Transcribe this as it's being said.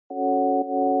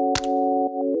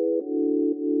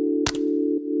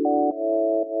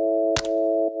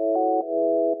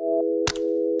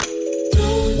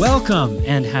Welcome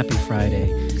and happy Friday.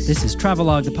 This is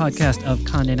Travelogue, the podcast of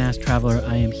Condé Nast Traveler.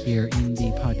 I am here in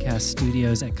the podcast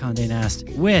studios at Condé Nast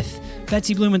with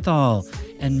Betsy Blumenthal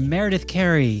and Meredith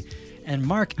Carey and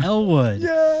Mark Elwood.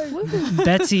 Yay!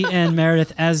 Betsy and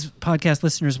Meredith, as podcast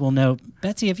listeners will know,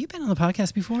 Betsy, have you been on the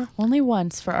podcast before? Only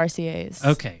once for RCAs.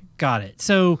 Okay, got it.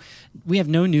 So we have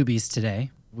no newbies today,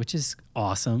 which is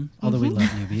awesome, although we love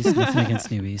newbies, nothing against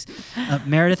newbies.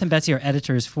 Meredith and Betsy are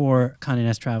editors for Condé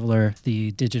Nast Traveler,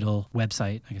 the digital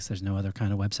website. I guess there's no other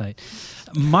kind of website.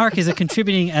 Mark is a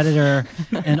contributing editor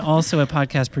and also a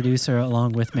podcast producer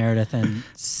along with Meredith, and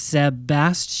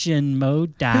Sebastian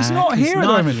Modak. Who's not here at the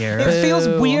moment. It feels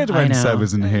weird when Seb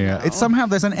isn't here. It's somehow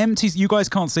there's an empty. You guys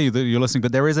can't see that you're listening,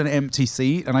 but there is an empty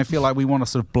seat, and I feel like we want to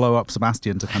sort of blow up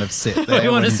Sebastian to kind of sit there. We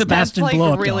want a Sebastian That's blow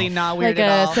like up really doll. not weird Like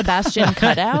at a all. Sebastian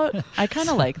cutout. I kind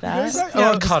of like that.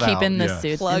 Yeah, Just cutout, keeping the yeah.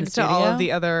 suit in Plug the to all studio. of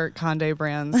the other Condé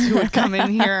brands who would come in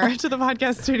here to the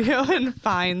podcast studio and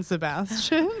find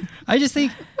Sebastian. I just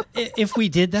think if we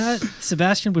did that,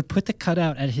 Sebastian would put the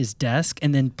cutout at his desk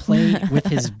and then play with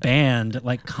his band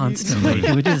like constantly.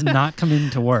 He would just not come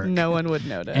into work No one would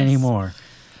notice anymore.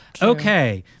 True.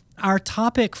 Okay. Our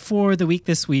topic for the week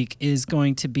this week is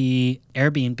going to be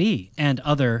Airbnb and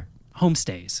other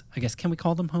homestays. I guess, can we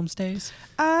call them homestays?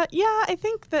 Yeah, I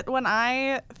think that when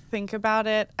I think about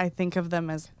it, I think of them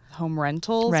as home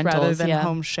rentals rather Rentals, than yeah.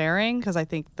 home sharing, because I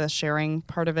think the sharing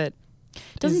part of it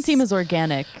Doesn't is- seem as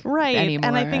organic right anymore.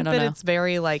 And I think don't that know. it's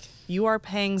very like you are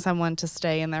paying someone to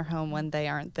stay in their home when they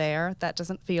aren't there. That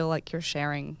doesn't feel like you're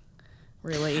sharing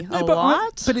really a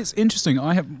lot. But it's interesting.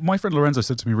 My friend Lorenzo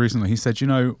said to me recently. He said,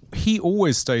 he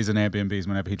always stays in Airbnbs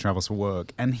whenever he travels for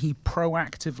work, and he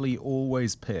proactively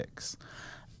always picks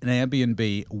an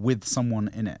Airbnb with someone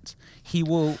in it. He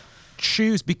will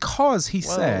choose because he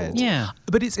said, Yeah.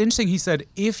 But it's interesting. He said,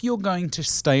 if you're going to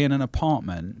stay in an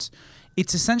apartment,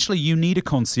 it's essentially you need a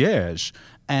concierge,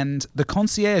 and the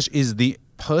concierge is the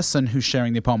person who's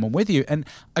sharing the apartment with you. And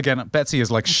again, Betsy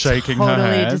is like shaking her Totally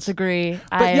head. disagree.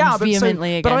 I am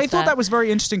vehemently against But I thought that that was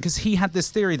very interesting because he had this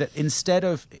theory that instead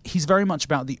of, he's very much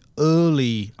about the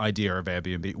early idea of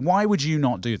Airbnb. Why would you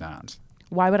not do that?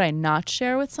 Why would I not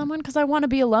share with someone? Because I want to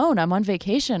be alone. I'm on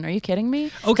vacation. Are you kidding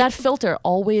me? Okay. That filter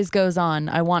always goes on.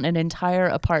 I want an entire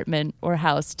apartment or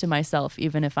house to myself,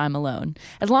 even if I'm alone.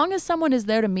 As long as someone is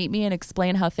there to meet me and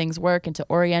explain how things work and to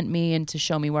orient me and to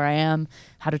show me where I am,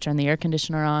 how to turn the air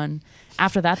conditioner on.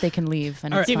 After that, they can leave.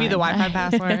 And it's Give you the fine.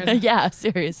 Wi-Fi password. Yeah,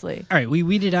 seriously. All right, we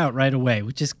weeded out right away,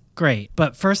 which is great.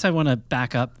 But first, I want to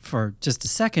back up for just a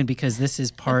second because this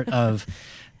is part of.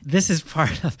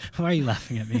 Why are you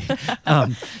laughing at me?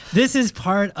 This is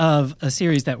part of a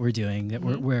series that we're doing that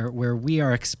where we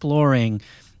are exploring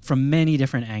from many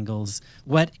different angles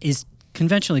what is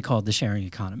conventionally called the sharing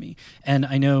economy. And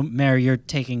I know, Mary, you're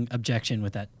taking objection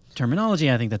with that terminology.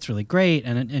 I think that's really great,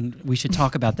 and we should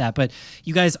talk about that. But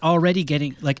you guys already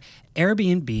getting like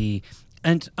Airbnb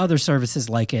and other services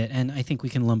like it, and I think we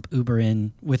can lump Uber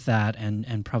in with that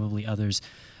and probably others,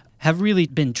 have really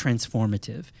been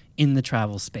transformative in the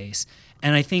travel space.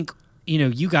 And I think,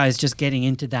 you guys just getting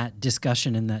into that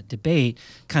discussion and that debate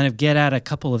kind of get at a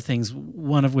couple of things,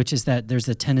 one of which is that there's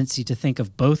a tendency to think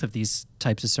of both of these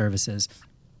types of services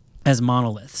as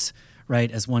monoliths,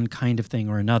 right, as one kind of thing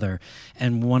or another.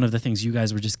 And one of the things you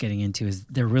guys were just getting into is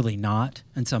they're really not.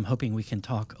 And so I'm hoping we can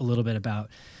talk a little bit about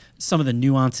some of the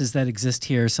nuances that exist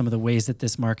here, some of the ways that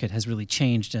this market has really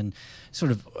changed and sort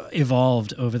of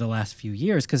evolved over the last few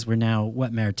years, because we're now,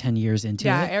 Mare, 10 years into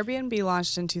Yeah, it? Airbnb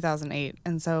launched in 2008,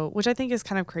 and so which I think is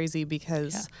kind of crazy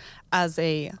because as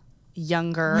a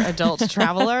younger adult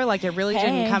traveler, like it really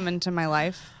didn't come into my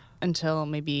life until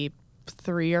maybe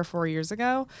 3 or 4 years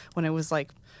ago when it was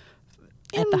like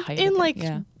At the height of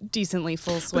it, decently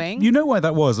full swing. You know why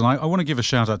that was? And I want to give a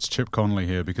shout out to Chip Connolly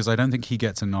here because I don't think he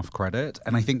gets enough credit.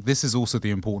 And I think this is also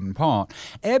the important part.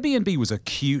 Airbnb was a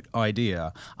cute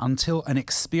idea until an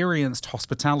experienced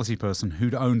hospitality person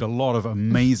who'd owned a lot of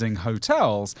amazing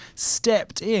hotels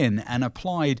stepped in and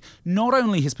applied not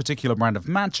only his particular brand of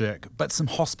magic, but some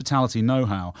hospitality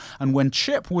know-how. And when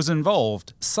Chip was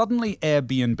involved, suddenly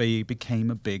Airbnb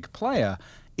became a big player.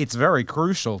 It's very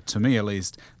crucial, to me at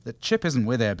least, that Chip isn't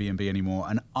with Airbnb anymore.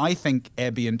 And I think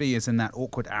Airbnb is in that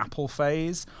awkward Apple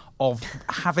phase of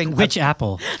having... Which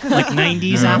Apple? Like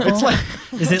 90s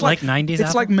Apple? Is it like 90s Apple?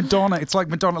 It's like Madonna. It's like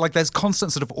Madonna. Like there's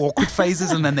constant sort of awkward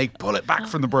phases and then they pull it back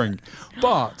from the brink.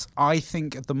 But I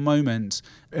think at the moment,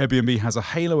 Airbnb has a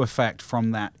halo effect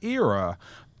from that era.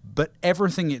 But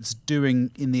everything it's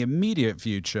doing in the immediate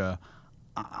future...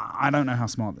 I don't know how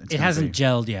smart it's It hasn't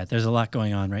gelled yet. There's a lot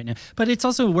going on right now. But it's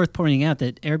also worth pointing out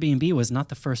that Airbnb was not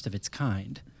the first of its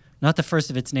kind, Not the first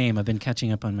of its name. I've been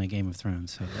catching up on my Game of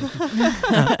Thrones. So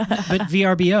but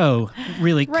VRBO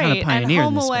really kind of pioneered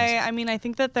and this HomeAway, space. I mean, I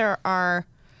think there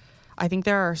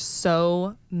are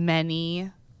so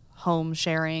many home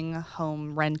sharing,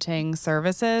 home renting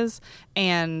services.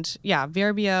 And yeah,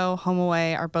 VRBO,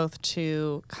 HomeAway are both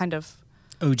two kind of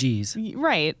OGs.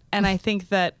 Right. And I think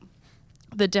that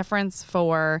the difference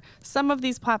for some of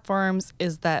these platforms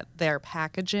is that their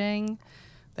packaging,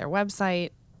 their website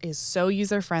is so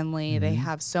user-friendly. They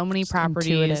have so many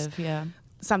properties. Intuitive, yeah.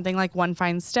 Something like One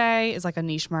Fine Stay is like a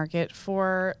niche market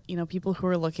for, people who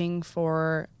are looking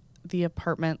for the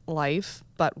apartment life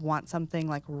but want something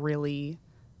like really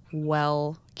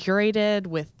well curated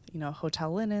with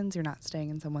hotel linens. You're not staying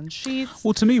in someone's sheets.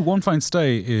 Well, to me, One Fine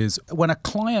Stay is when a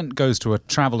client goes to a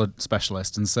travel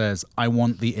specialist and says, I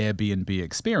want the Airbnb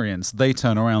experience, they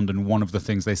turn around and one of the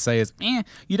things they say is,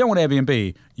 you don't want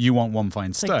Airbnb, you want One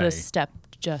Fine Stay. It's like the step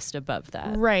just above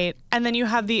that. Right. And then you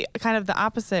have the kind of the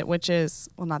opposite, which is,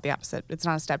 well, not the opposite. It's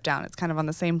not a step down. It's kind of on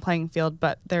the same playing field,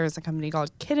 but there's a company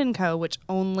called Kid & Co., which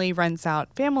only rents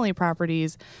out family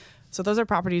properties. So those are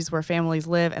properties where families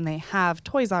live and they have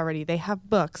toys already. They have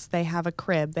books. They have a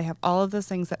crib. They have all of those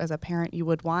things that as a parent you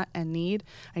would want and need.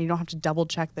 And you don't have to double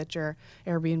check that your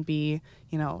Airbnb,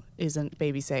 isn't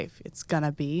baby safe. It's going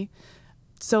to be.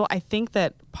 So I think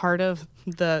that part of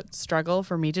the struggle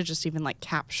for me to just even like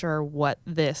capture what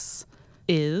this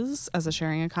is as a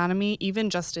sharing economy,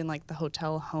 even just in like the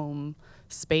hotel home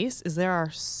space, is there are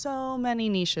so many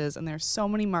niches and there's so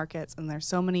many markets and there's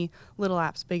so many little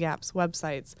apps, big apps,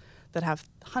 websites that have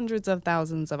hundreds of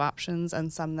thousands of options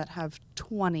and some that have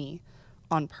 20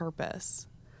 on purpose,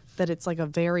 that it's like a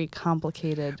very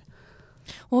complicated.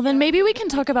 Well, then maybe we can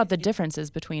talk about the differences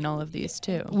between all of these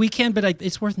too. We can, but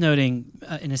it's worth noting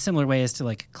in a similar way as to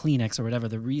like Kleenex or whatever,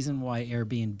 the reason why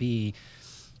Airbnb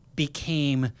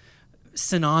became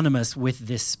synonymous with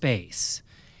this space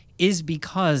is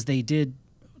because they did,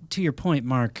 to your point,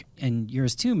 Mark, and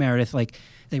yours too, Meredith, like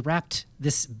they wrapped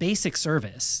this basic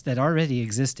service that already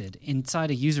existed inside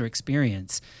a user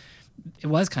experience. It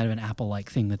was kind of an Apple-like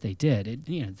thing that they did.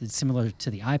 It's similar to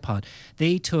the iPod.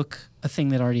 They took a thing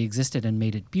that already existed and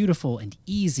made it beautiful and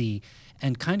easy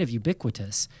and kind of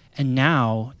ubiquitous. And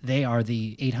now they are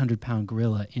the 800-pound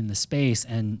gorilla in the space.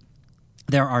 And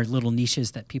there are little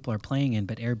niches that people are playing in,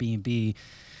 but Airbnb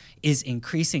is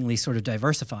increasingly sort of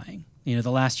diversifying.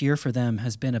 The last year for them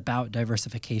has been about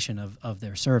diversification of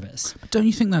their service. But don't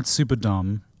you think that's super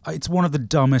dumb? It's one of the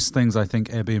dumbest things I think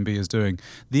Airbnb is doing.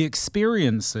 The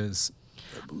experiences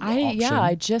option.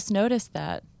 I just noticed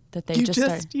that they You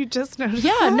just noticed.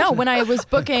 Yeah, that? no, when I was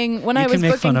booking You can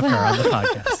make fun of her on the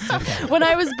podcast. It's okay. when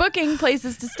I was booking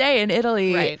places to stay in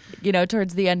Italy, Right.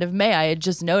 Towards the end of May, I had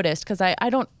just noticed, because I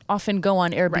don't often go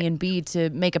on Airbnb to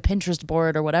make a Pinterest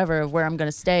board or whatever of where I'm going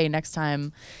to stay next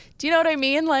time. Do you know what I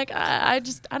mean? Like, I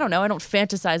don't know. I don't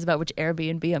fantasize about which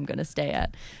Airbnb I'm going to stay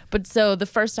at. But so the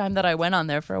first time that I went on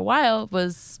there for a while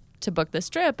was to book this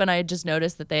trip, and I had just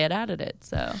noticed that they had added it.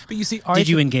 So, But you see, Did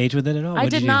you engage with it at all? I What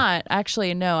did you- not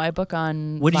actually. No, I book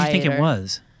on. What did you think it Viator.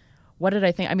 was? What did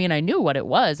I think? I mean, I knew what it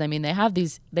was. I mean, they have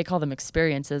these, they call them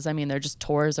experiences. I mean, they're just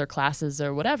tours or classes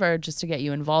or whatever, just to get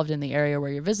you involved in the area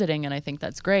where you're visiting. And I think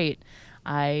that's great.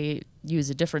 I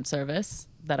use a different service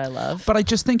that I love. But I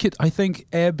just think I think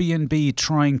Airbnb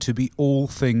trying to be all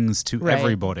things to Right.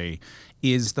 everybody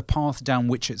is the path down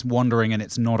which it's wandering, and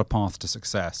it's not a path to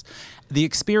success. The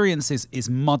experience is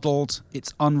muddled,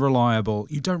 it's unreliable,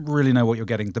 you don't really know what you're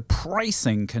getting. The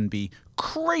pricing can be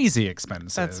crazy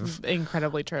expensive. That's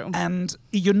incredibly true. And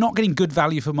you're not getting good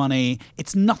value for money.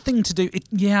 It's nothing to do.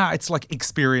 It's like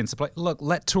experience. Look,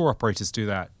 let tour operators do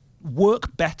that.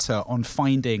 Work better on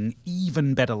finding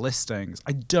even better listings.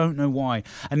 I don't know why.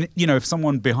 And, if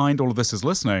someone behind all of this is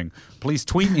listening, please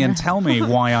tweet me and tell me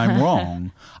why I'm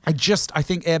wrong. I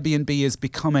think Airbnb is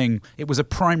it was a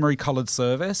primary colored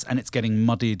service, and it's getting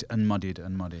muddied and muddied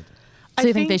and muddied. So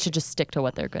you think they should just stick to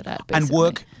what they're good at,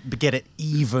 basically. And get it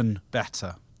even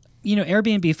better.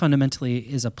 Airbnb fundamentally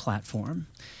is a platform,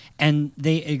 and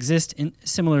they exist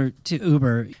similar to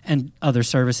Uber and other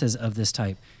services of this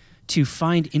type to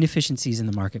find inefficiencies in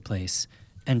the marketplace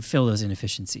and fill those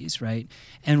inefficiencies, right?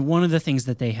 And one of the things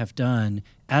that they have done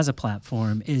as a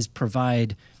platform is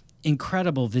provide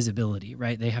incredible visibility,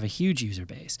 right? They have a huge user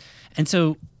base. And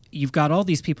so you've got all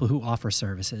these people who offer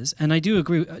services, and I do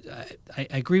agree. I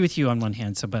agree with you on one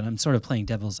hand, but I'm sort of playing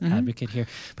devil's advocate here.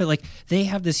 But like, they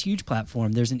have this huge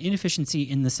platform. There's an inefficiency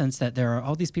in the sense that there are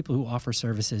all these people who offer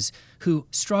services who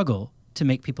struggle to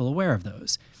make people aware of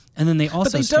those, and then they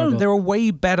also But they struggle. don't. They're a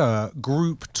way better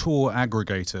group tour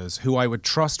aggregators who I would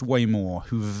trust way more,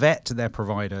 who vet their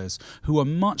providers, who are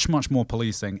much, much more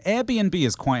policing. Airbnb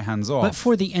is quite hands-off. But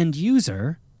for the end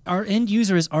user, our end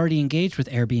user is already engaged with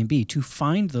Airbnb to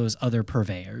find those other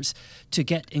purveyors, to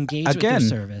get engaged with their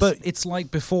service. But it's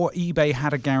like before eBay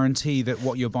had a guarantee that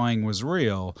what you're buying was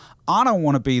real. I don't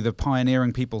want to be the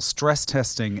pioneering people stress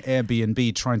testing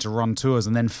Airbnb, trying to run tours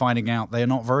and then finding out they're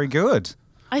not very good.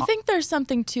 I think there's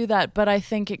something to that, but I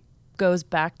think it goes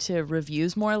back to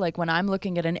reviews more. Like when I'm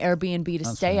looking at an Airbnb to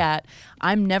stay at,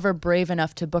 I'm never brave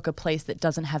enough to book a place that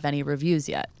doesn't have any reviews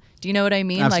yet. Do you know what I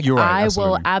mean? Like you're right, I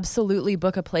absolutely. will absolutely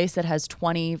book a place that has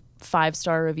 20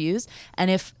 5-star reviews. And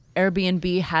if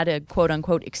Airbnb had a quote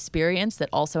unquote experience that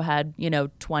also had,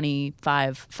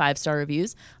 25 5-star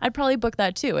reviews, I'd probably book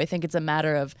that too. I think it's a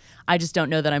matter of, I just don't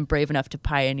know that I'm brave enough to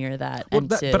pioneer that.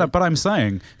 But I'm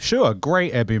saying, sure,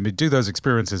 great Airbnb, do those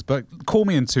experiences, but call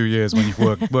me in 2 years when you've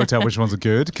worked out which ones are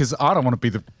good, because I don't want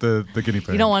to be the guinea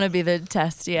pig. You don't want to be the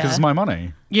test, yeah. Because it's my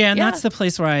money. Yeah, and that's the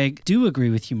place where I do agree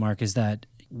with you, Mark, is that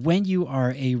when you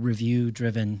are a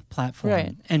review-driven platform,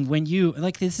 right. and when you,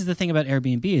 like, this is the thing about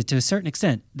Airbnb, is to a certain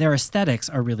extent, their aesthetics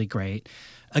are really great.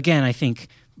 Again, I think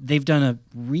they've done a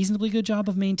reasonably good job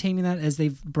of maintaining that as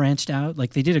they've branched out.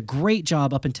 Like, they did a great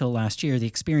job up until last year. The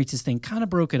experiences thing kind of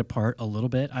broke it apart a little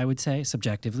bit, I would say,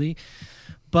 subjectively.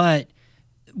 But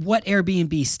what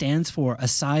Airbnb stands for,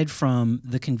 aside from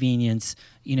the convenience,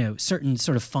 certain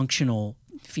sort of functional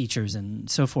features and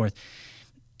so forth,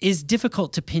 is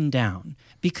difficult to pin down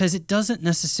because it doesn't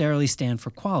necessarily stand for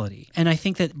quality. And I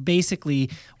think that basically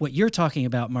what you're talking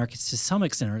about, Mark, is to some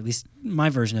extent, or at least my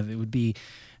version of it would be,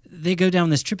 they go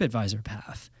down this TripAdvisor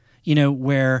path,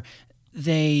 where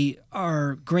they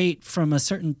are great from a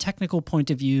certain technical point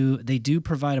of view. They do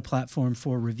provide a platform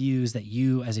for reviews that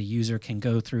you as a user can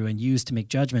go through and use to make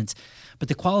judgments. But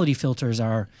the quality filters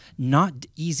are not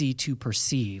easy to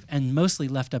perceive and mostly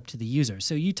left up to the user.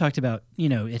 So you talked about,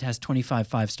 it has 25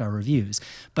 5-star reviews.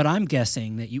 But I'm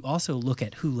guessing that you also look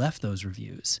at who left those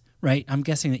reviews, right? I'm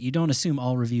guessing that you don't assume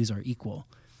all reviews are equal.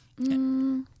 I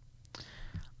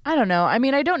don't know. I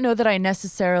mean, I don't know that I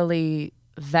necessarily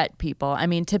vet people. I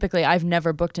mean, typically I've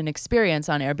never booked an experience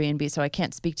on Airbnb, so I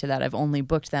can't speak to that. I've only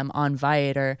booked them on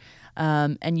Viator.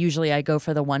 And usually I go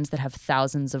for the ones that have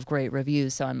thousands of great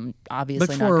reviews, so I'm obviously not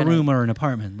going to... But for a room or an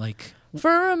apartment, like... For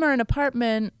a room or an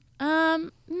apartment, no,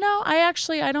 I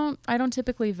don't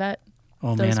typically vet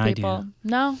those people. I do.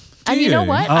 No. Do and you know you?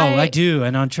 what? Oh, I do.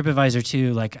 And on TripAdvisor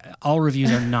too, like all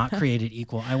reviews are not created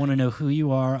equal. I want to know who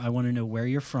you are. I want to know where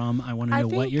you're from. I want to know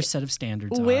what your set of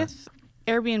standards are. With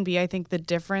Airbnb, I think the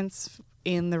difference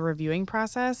in the reviewing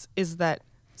process is that,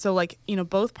 so like,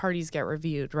 both parties get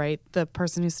reviewed, right? The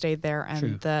person who stayed there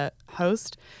and the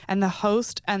host. And the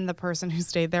host and the person who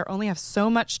stayed there only have so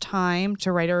much time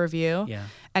to write a review. Yeah.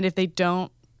 And if they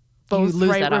don't both lose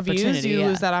write that reviews, opportunity, you yeah.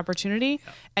 lose that opportunity.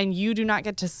 Yeah. And you do not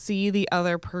get to see the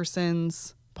other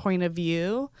person's point of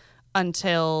view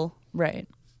until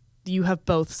you have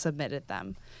both submitted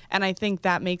them. And I think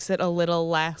that makes it a little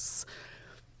less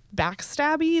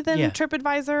backstabby than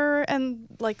TripAdvisor and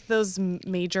like those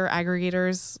major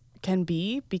aggregators can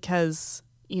be, because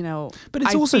but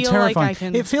it's also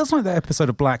terrifying. It feels like that episode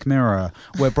of Black Mirror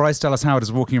where Bryce Dallas Howard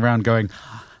is walking around going,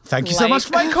 "Thank you so much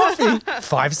for my coffee.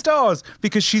 5 stars."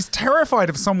 Because she's terrified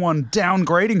of someone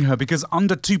downgrading her because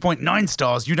under 2.9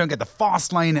 stars, you don't get the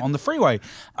fast lane on the freeway.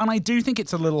 And I do think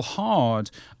it's a little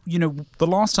hard. The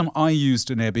last time I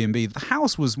used an Airbnb, the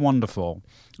house was wonderful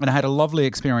and I had a lovely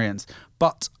experience.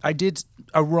 But I did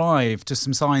arrive to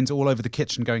some signs all over the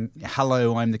kitchen going,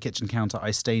 "Hello, I'm the kitchen counter.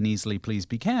 I stain easily. Please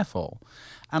be careful."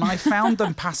 And I found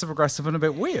them passive-aggressive and a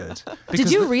bit weird.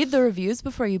 Did you read the reviews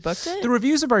before you booked it? The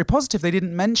reviews are very positive. They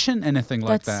didn't mention anything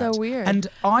like that. That's so weird. And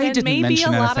I didn't mention anything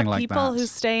like that. Maybe a lot of people who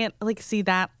stay see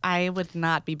that, I would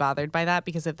not be bothered by that,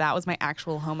 because if that was my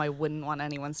actual home, I wouldn't want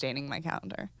anyone staining my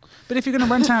calendar. But if you're going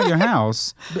to rent out your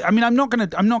house, I mean, I'm not going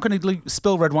to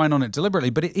spill red wine on it deliberately,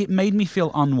 but it made me feel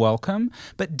unwelcome.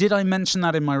 But did I mention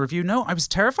that in my review? No, I was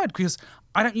terrified because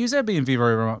I don't use Airbnb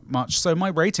very much, so my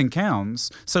rating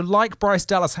counts. So like Bryce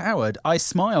Dallas Howard, I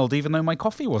smiled even though my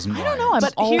coffee wasn't right. I don't know.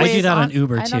 But always I do that on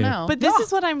Uber I too. don't know. But this is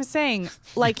what I'm saying.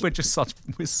 Like, we're such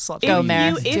Go,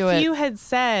 Mare. if you had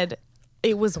said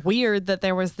it was weird that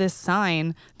there was this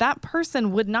sign, that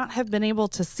person would not have been able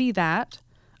to see that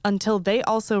until they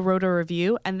also wrote a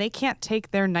review, and they can't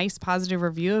take their nice positive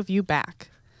review of you back.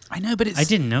 I know, but I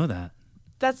didn't know that.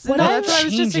 That's what I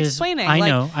was just explaining. I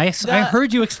know. I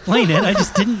heard you explain it. I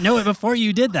just didn't know it before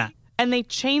you did that. And they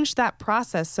changed that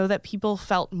process so that people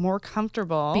felt more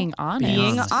comfortable being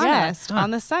honest, on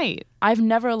the site. I've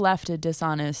never left a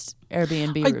dishonest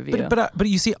Airbnb review. But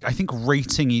you see, I think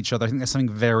rating each other, I think there's something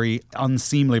very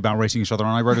unseemly about rating each other.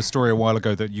 And I wrote a story a while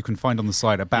ago that you can find on the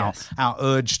site about our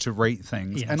urge to rate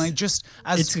things. Yes. And I just...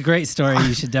 It's a great story.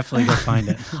 You should definitely go find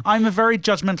it. I'm a very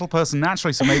judgmental person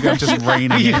naturally, so maybe I'm just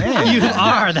reining it in. You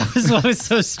are. That was what was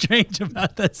so strange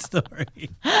about that story.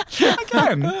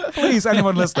 Again, please,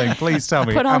 anyone listening, please tell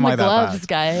me, Put on am the I that gloves, bad?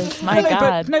 guys. My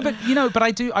God. But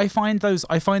I find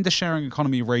the sharing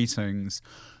economy ratings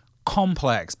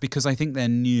complex because I think they're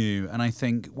new, and I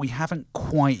think we haven't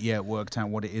quite yet worked out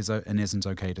what it is and isn't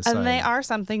okay to say. And they are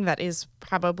something that is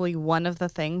probably one of the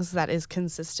things that is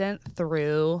consistent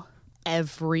through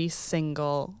every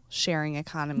single sharing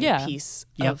economy piece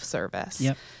of service.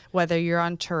 Yep. Whether you're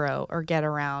on Turo or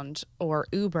Getaround or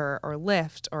Uber or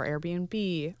Lyft or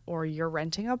Airbnb, or you're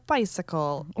renting a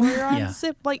bicycle or you're on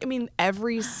Zip. Like, I mean,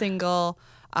 every single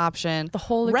option. The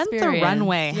whole Rent experience. the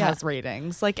Runway has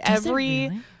ratings. Like Does it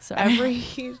really?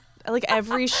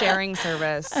 every sharing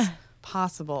service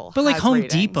possible. But like has Home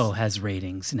ratings. Depot has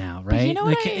ratings now, right? you know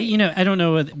what I don't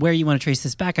know where you want to trace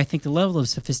this back. I think the level of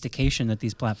sophistication that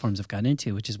these platforms have gotten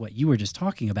into, which is what you were just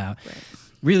talking about,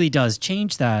 really does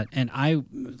change that. And I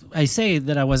say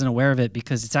that I wasn't aware of it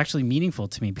because it's actually meaningful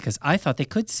to me, because I thought they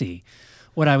could see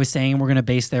what I was saying. We're going to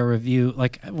base their review.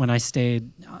 Like when I stay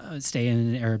in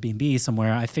an Airbnb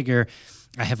somewhere,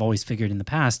 I have always figured in the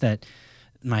past that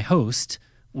my host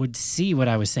would see what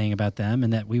I was saying about them,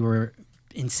 and that we were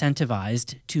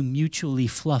incentivized to mutually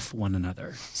fluff one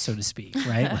another, so to speak,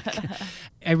 right? Like,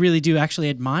 I really do actually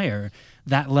admire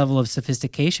that level of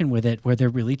sophistication with it, where they're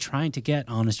really trying to get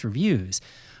honest reviews.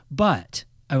 But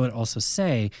I would also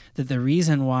say that the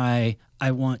reason why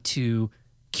I want to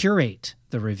curate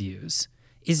the reviews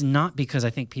is not because I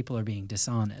think people are being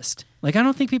dishonest. Like, I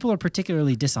don't think people are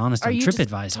particularly dishonest on TripAdvisor. Are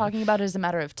you just talking about it as a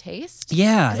matter of taste?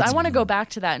 Yeah. Because I want to go back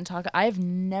to that and talk. I've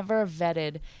never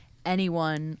vetted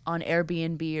anyone on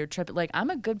Airbnb or Trip. Like, I'm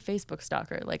a good Facebook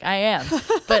stalker. Like, I am.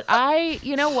 But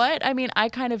you know what? I mean, I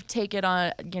kind of take it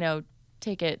on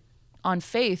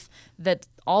faith that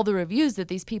all the reviews that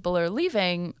these people are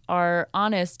leaving are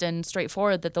honest and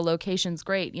straightforward, that the location's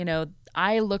great. You know,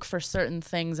 I look for certain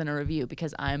things in a review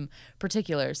because I'm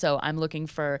particular. So I'm looking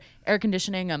for air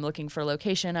conditioning, I'm looking for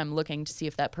location, I'm looking to see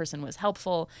if that person was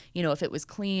helpful, you know, if it was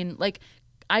clean. Like,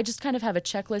 I just kind of have a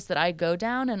checklist that I go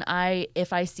down, and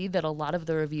if I see that a lot of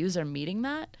the reviews are meeting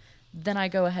that, then I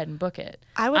go ahead and book it.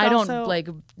 I don't like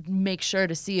make sure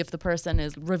to see if the person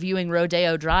is reviewing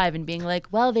Rodeo Drive and being like,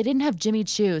 well, they didn't have Jimmy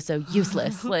Choo, so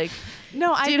useless. Like,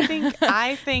 no,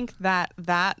 I think that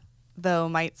though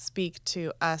might speak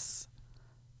to us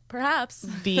perhaps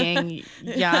being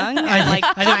young. And I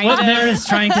think what Meredith's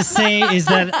trying to say is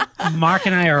that Mark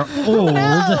and I are old.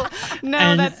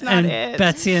 No, that's not and it.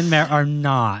 Betsy and Mer are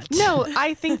not. No,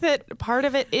 I think that part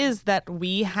of it is that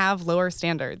we have lower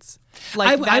standards.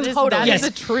 Like, that is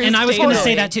a true And I was going to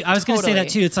say that too. I was going to say that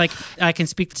Totally. too. It's like, I can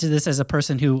speak to this as a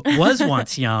person who was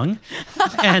once young.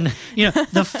 And, you know,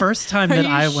 the first time that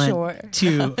I went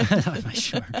to, am I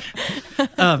sure?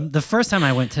 The first time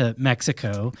I went to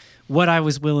Mexico, what I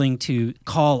was willing to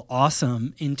call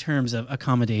awesome in terms of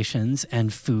accommodations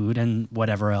and food and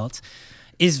whatever else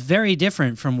is very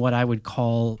different from what I would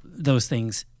call those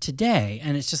things today.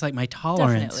 And it's just like my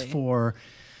tolerance Definitely. for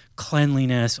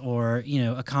cleanliness or, you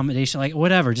know, accommodation, like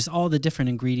whatever, just all the different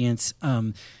ingredients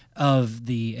of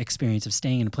the experience of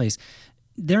staying in a place.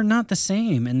 They're not the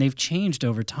same, and they've changed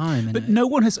over time. And But no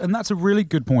one has, and that's a really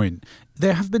good point.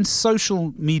 There have been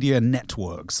social media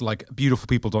networks like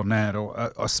beautifulfulpeople.net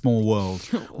or A Small World,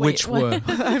 which were...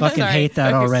 fucking hate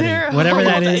that already. Whatever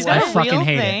that is, I fucking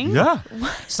hate it. Yeah.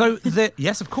 So,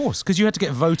 yes, of course, because you had to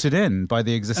get voted in by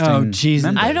the existing Oh, Jesus.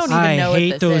 members. I don't even know what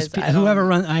hate this those is. people. Whoever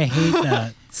runs, I hate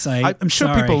that site. I'm sure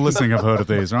Sorry. people listening have heard of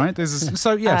these, right? This is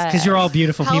so yes. Because you're all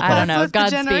beautiful Help people. I don't know. With the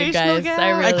Godspeed, generational guys. gap. I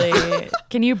really.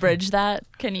 Can you bridge that?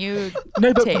 Can you?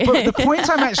 No, but the point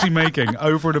I'm actually making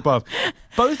over and above,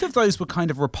 both of those were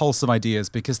kind of repulsive ideas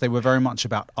because they were very much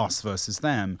about us versus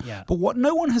them. Yeah. But what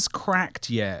no one has cracked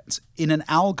yet in an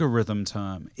algorithm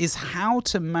term is how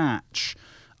to match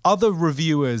other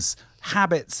reviewers'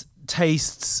 habits,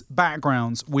 tastes,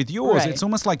 backgrounds with yours. Right. It's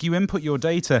almost like you input your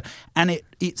data and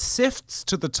it sifts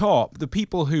to the top. The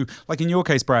people who, like in your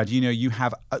case, Brad, you know, you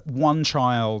have one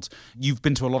child, you've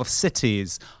been to a lot of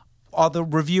cities. Are the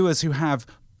reviewers who have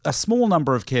a small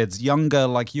number of kids, younger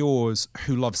like yours,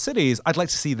 who love cities, I'd like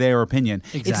to see their opinion.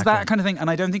 Exactly. It's that kind of thing. And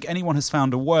I don't think anyone has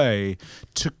found a way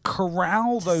to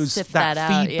corral sift that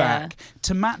out, feedback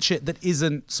to match it that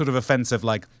isn't sort of offensive,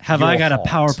 like, Have I "You're got hot." a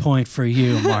PowerPoint for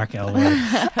you, Mark Elwood?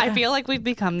 I feel like we've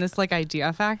become this like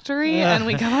idea factory, and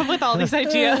we come up with all these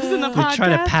ideas in the We podcast. try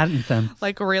to patent them.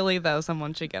 Like, really though,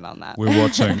 someone should get on that. We're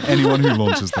watching anyone who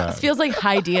launches that. It feels like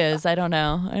ideas. I don't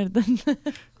know.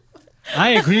 I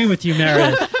agree with you,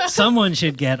 Meredith. Someone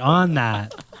should get on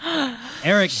that.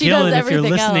 Eric She does Gillen, if you're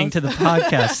everything listening else. to the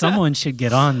podcast, someone should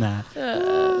get on that.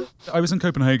 I was in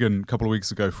Copenhagen a couple of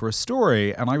weeks ago for a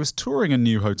story, and I was touring a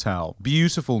new hotel,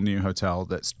 beautiful new hotel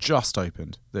that's just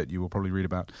opened, that you will probably read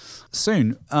about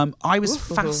soon. I was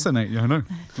fascinated. Yeah, I know,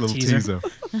 little Teaser.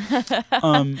 teaser.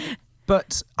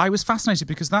 But I was fascinated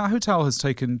because that hotel has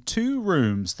taken 2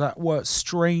 rooms that were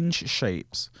strange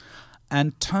shapes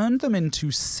and turned them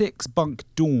into 6 bunk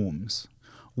dorms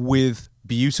with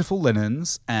beautiful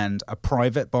linens and a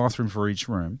private bathroom for each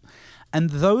room. And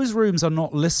those rooms are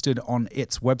not listed on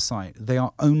its website. They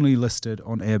are only listed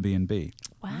on Airbnb.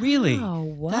 Wow, Really?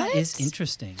 What? That is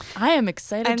interesting. I am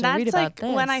excited And to that's read about like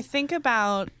this. when I think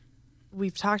about,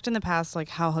 we've talked in the past like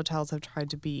how hotels have tried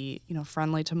to be,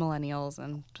 friendly to millennials,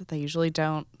 and they usually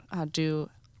don't do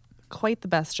quite the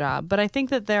best job. But I think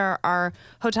that there are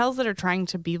hotels that are trying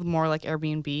to be more like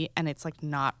Airbnb, and it's like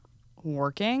not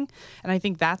working. And I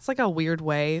think that's like a weird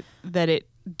way that it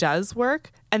does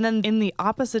work. And then in the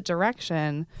opposite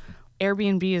direction,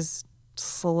 Airbnb is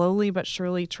slowly but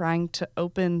surely trying to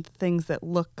open things that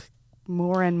look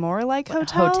more and more like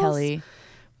hotels. Hotel-y.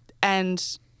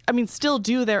 And I mean, still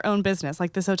do their own business.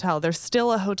 Like this hotel, they're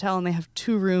still a hotel and they have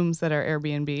 2 rooms that are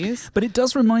Airbnbs. But it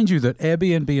does remind you that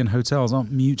Airbnb and hotels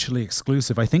aren't mutually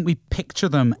exclusive. I think we picture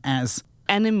them as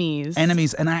Enemies.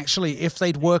 and actually, if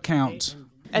they'd work out...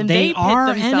 And they pit are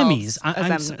themselves enemies.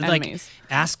 as Like, enemies.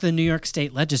 ask the New York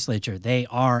State Legislature. They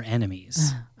are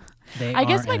enemies. I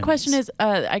guess my question is,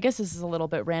 I guess this is a little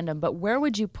bit random, but where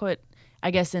would you put,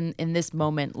 I guess in this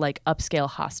moment, like upscale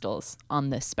hostels on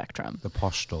this spectrum? The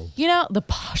postal. The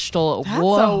postal. That's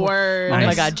Whoa. a word. Oh my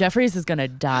Nice. God, Jeffries is gonna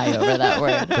die over that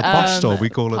word. The postal. We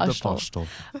call it the postal. postal.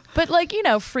 But like,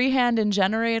 freehand and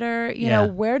generator, Yeah.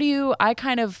 where do you, I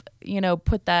kind of,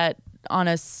 put that on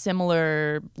a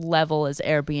similar level as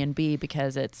Airbnb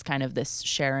because it's kind of this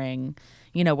sharing,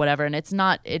 whatever. And it's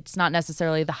not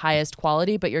necessarily the highest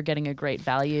quality, but you're getting a great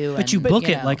value. But you book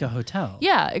it like a hotel.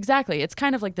 Yeah, exactly. It's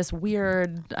kind of like this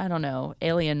weird, I don't know,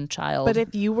 alien child. But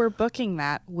if you were booking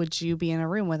that, would you be in a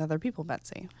room with other people,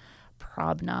 Betsy?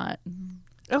 Prob not.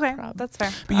 Okay, that's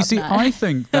fair. But you see, not. I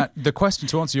think that the question,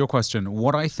 to answer your question,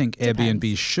 what I think Depends.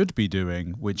 Airbnb should be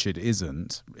doing, which it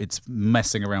isn't, it's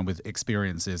messing around with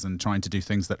experiences and trying to do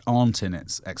things that aren't in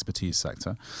its expertise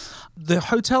sector. The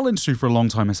hotel industry for a long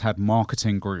time has had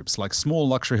marketing groups like Small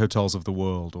Luxury Hotels of the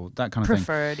World or that kind of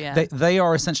Preferred, thing. yeah. They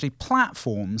are essentially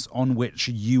platforms on which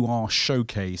you are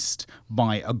showcased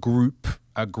by a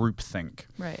group think.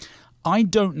 Right. I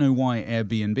don't know why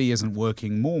Airbnb isn't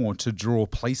working more to draw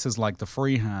places like the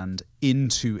Freehand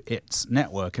into its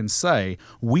network and say,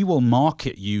 we will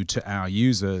market you to our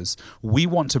users. We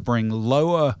want to bring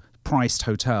lower priced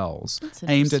hotels That's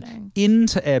aimed at interesting.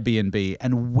 into Airbnb,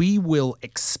 and we will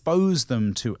expose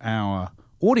them to our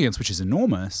audience, which is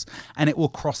enormous, and it will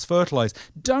cross-fertilize.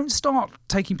 Don't start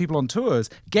taking people on tours.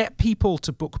 Get people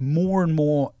to book more and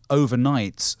more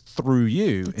overnights through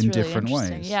you It's in really different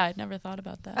interesting. ways. Yeah, I'd never thought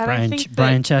about that. And I think that-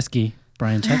 Brian Chesky.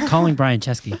 Calling Brian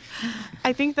Chesky.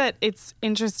 I think that it's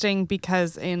interesting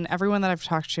because in everyone that I've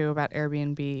talked to about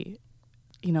Airbnb,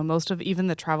 most of even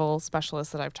the travel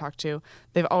specialists that I've talked to,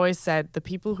 they've always said the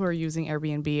people who are using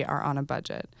Airbnb are on a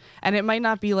budget. And it might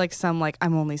not be like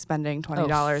I'm only spending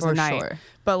 $20 for a night. sure.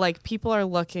 But like people are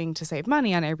looking to save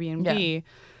money on Airbnb. Yeah.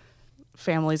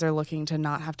 Families are looking to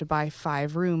not have to buy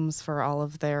 5 rooms for all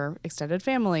of their extended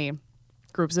family.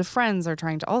 Groups of friends are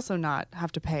trying to also not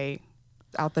have to pay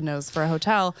out the nose for a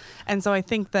hotel. And so I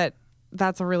think that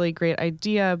that's a really great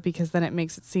idea because then it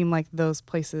makes it seem like those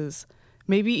places,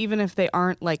 maybe even if they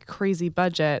aren't like crazy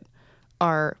budget,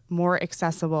 are more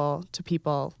accessible to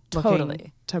people looking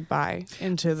Totally. to buy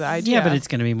into the idea. Yeah, but it's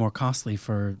going to be more costly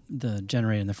for the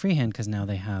generator and the freehand because now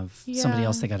they have somebody Yeah.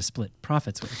 else they got to split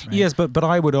profits with. Right? Yes, but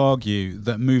I would argue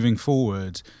that moving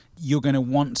forward, you're going to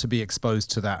want to be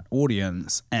exposed to that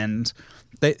audience, and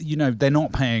they're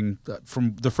not paying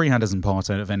from the freehand isn't part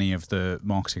of any of the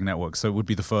marketing networks, so it would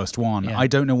be the first one. Yeah. I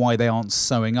don't know why they aren't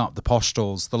sewing up the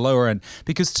postals, the lower end,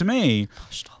 because to me,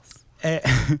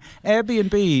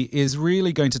 Airbnb is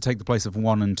really going to take the place of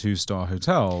 1- and 2-star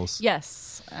hotels.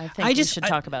 Yes, I think we should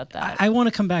talk about that. I want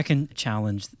to come back and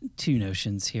challenge two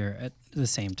notions here at the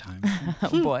same time.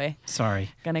 Oh boy.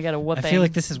 Sorry. Gonna get a whooping. I feel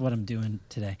like this is what I'm doing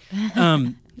today.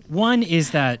 One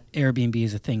is that Airbnb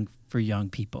is a thing for young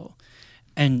people.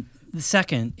 And the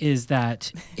second is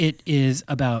that it is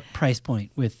about price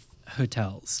point with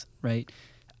hotels, right?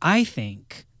 I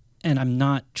think, and I'm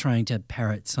not trying to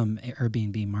parrot some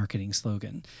Airbnb marketing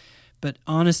slogan, but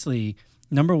honestly,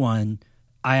 number one,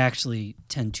 I actually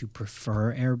tend to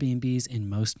prefer Airbnbs in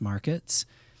most markets.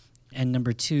 And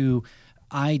number two,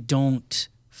 I don't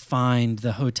find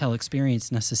the hotel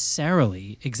experience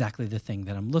necessarily exactly the thing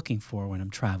that I'm looking for when I'm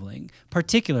traveling,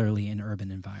 particularly in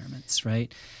urban environments,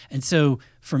 right? And so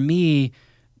for me,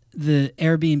 the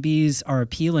Airbnbs are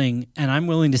appealing, and I'm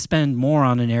willing to spend more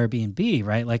on an Airbnb,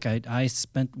 right? Like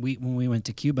when we went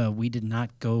to Cuba, we did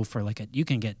not go for you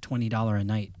can get $20 a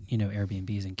night,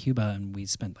 Airbnbs in Cuba, and we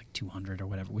spent like $200 or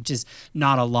whatever, which is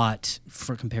not a lot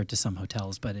compared to some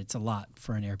hotels, but it's a lot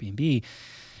for an Airbnb.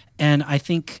 And I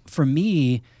think for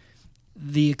me,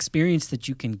 the experience that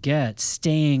you can get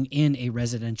staying in a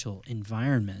residential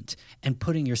environment and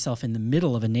putting yourself in the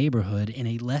middle of a neighborhood in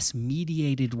a less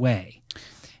mediated way,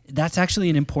 that's actually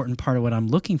an important part of what I'm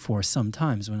looking for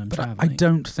sometimes when I'm traveling. I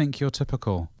don't think you're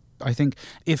typical. I think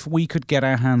if we could get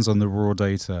our hands on the raw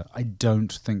data, I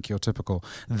don't think you're typical.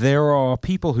 There are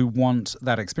people who want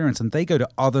that experience, and they go to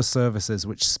other services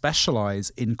which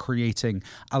specialize in creating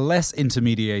a less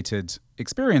intermediated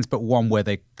experience, but one where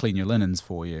they clean your linens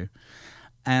for you.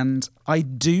 And I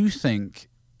do think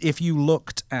if you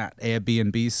looked at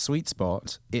Airbnb's sweet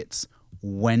spot, it's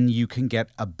when you can get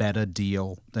a better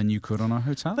deal than you could on a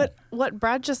hotel. But what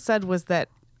Brad just said was that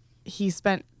he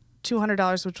spent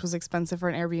 $200, which was expensive for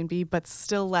an Airbnb, but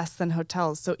still less than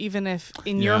hotels. So even if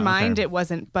in your mind it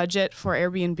wasn't budget for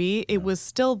Airbnb, it was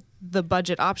still the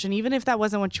budget option, even if that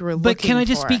wasn't what you were looking for. But can I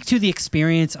just speak to the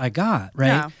experience I got, right?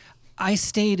 Yeah. I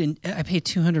paid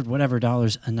 $200 whatever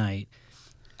dollars a night.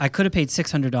 I could have paid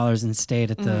 $600 and stayed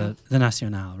at the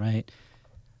Nacional, right?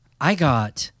 I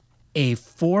got a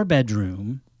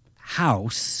 4-bedroom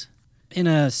house in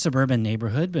a suburban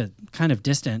neighborhood, but kind of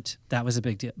distant. That was a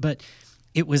big deal. But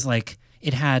it was like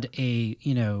it had a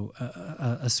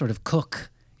sort of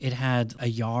cook. It had a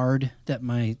yard that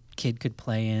my kid could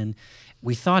play in.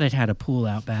 We thought it had a pool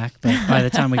out back, but by the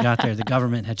time we got there, the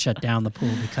government had shut down the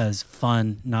pool because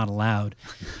fun not allowed,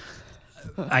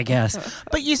 I guess.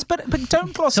 But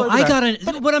don't gloss over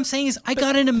that. What I'm saying is I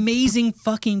got an amazing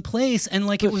fucking place, and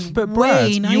it was Brad,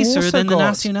 way nicer than the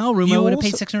Nacional room I would have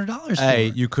paid $600 for. A,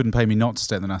 you couldn't pay me not to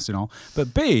stay at the Nacional.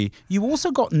 But B, you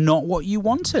also got not what you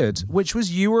wanted, which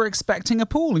was you were expecting a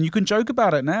pool, and you can joke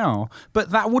about it now, but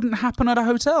that wouldn't happen at a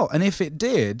hotel. And if it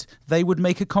did, they would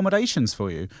make accommodations for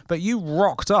you. But you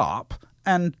rocked up,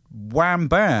 and wham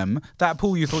bam, that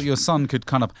pool you thought your son could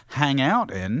kind of hang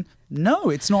out in, no,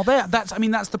 it's not there. That's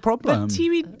the problem. But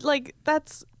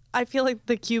TV, I feel like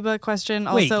the Cuba question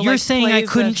also. Wait, you're saying I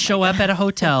couldn't show up at a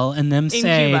hotel and them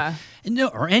say, Cuba. No,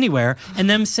 or anywhere, and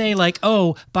them say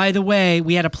oh, by the way,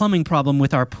 we had a plumbing problem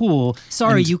with our pool.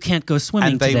 Sorry, you can't go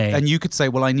swimming today. And you could say,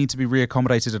 well, I need to be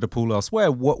reaccommodated at a pool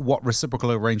elsewhere. What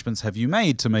reciprocal arrangements have you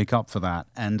made to make up for that?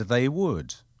 And they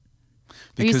would.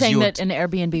 Are you saying that an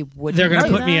Airbnb would? They're going to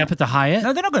put me up at the Hyatt?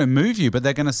 No, they're not going to move you, but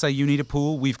they're going to say you need a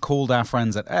pool. We've called our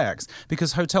friends at X,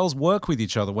 because hotels work with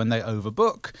each other when they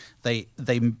overbook. They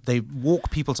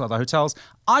walk people to other hotels.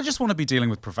 I just want to be dealing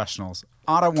with professionals.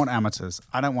 I don't want amateurs.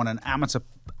 I don't want an amateur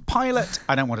pilot.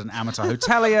 I don't want an amateur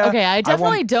hotelier. Okay, I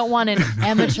definitely don't want an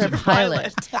amateur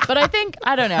pilot. But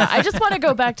I don't know. I just want to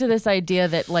go back to this idea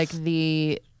that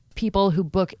the people who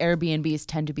book Airbnbs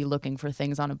tend to be looking for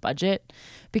things on a budget,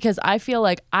 because I feel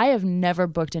like I have never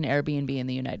booked an Airbnb in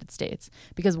the United States,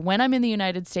 because when I'm in the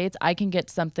United States, I can get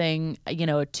something, a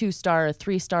 2-star, a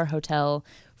 3-star hotel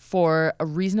for a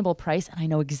reasonable price, and I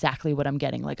know exactly what I'm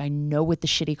getting. I know what the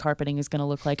shitty carpeting is going to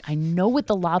look like. I know what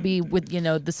the lobby with,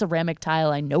 the ceramic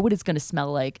tile, I know what it's going to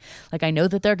smell like. I know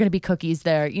that there are going to be cookies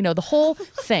there. The whole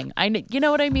thing. You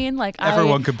know what I mean?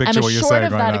 Everyone can picture what you're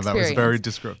saying right now. That was very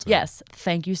descriptive. Yes,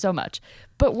 thank you so much.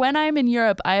 But when I'm in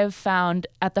Europe, I have found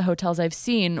at the hotels I've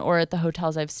seen or at the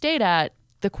hotels I've stayed at,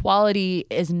 the quality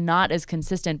is not as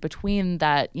consistent between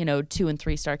that, 2- and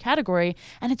 3-star category.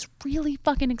 And it's really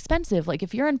fucking expensive.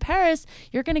 If you're in Paris,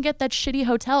 you're going to get that shitty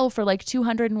hotel for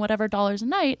 $200 and whatever dollars a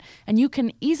night. And you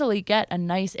can easily get a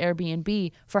nice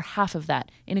Airbnb for half of that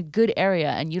in a good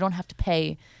area. And you don't have to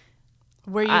pay.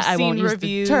 Where you've seen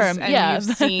reviews and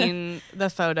you've seen the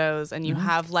photos and you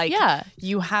have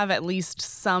you have at least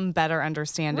some better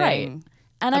understanding. Right.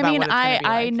 And I about mean, what it's gonna be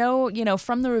I like. know, you know,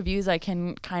 from the reviews, I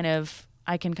can kind of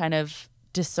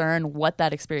discern what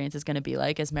that experience is going to be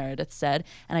like, as Meredith said,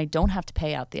 and I don't have to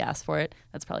pay out the ass for it.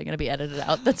 That's probably going to be edited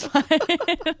out. That's fine.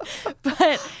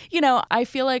 But, you know, I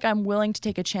feel like I'm willing to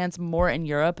take a chance more in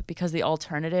Europe because the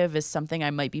alternative is something I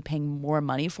might be paying more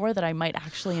money for that I might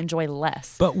actually enjoy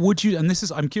less. But would you, and this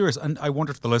is, I'm curious, and I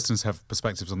wonder if the listeners have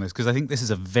perspectives on this, because I think this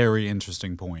is a very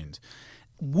interesting point.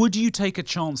 Would you take a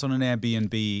chance on an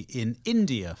Airbnb in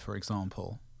India, for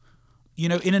example? You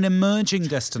know, in an emerging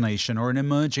destination or an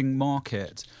emerging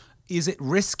market, is it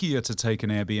riskier to take an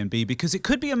Airbnb? Because it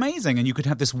could be amazing and you could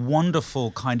have this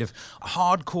wonderful kind of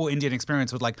hardcore Indian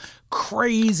experience with like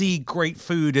crazy great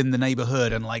food in the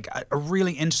neighborhood and like a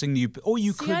really interesting new, or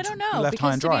you could I don't be know, left high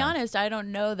because and to dry. be honest, I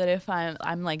don't know that if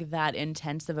I'm like that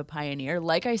intense of a pioneer.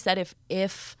 Like I said,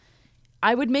 if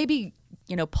I would maybe,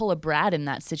 you know, pull a Brad in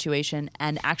that situation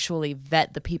and actually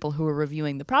vet the people who are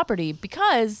reviewing the property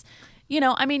because, you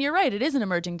know, I mean, you're right. It is an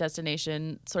emerging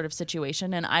destination sort of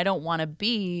situation. And I don't want to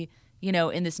be, you know,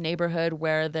 in this neighborhood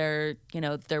where there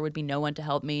would be no one to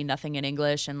help me, nothing in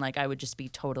English. And like, I would just be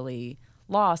totally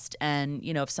lost. And,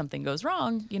 you know, if something goes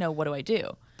wrong, you know, what do I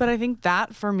do? But I think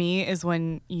that for me is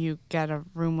when you get a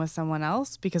room with someone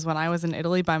else, because when I was in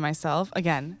Italy by myself,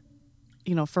 again,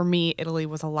 you know, for me, Italy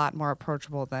was a lot more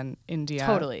approachable than India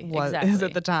Totally, is exactly.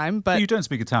 at the time. But You don't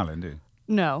speak Italian, do you?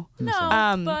 no.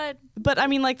 No, But I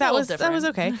mean, like that a was little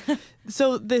okay.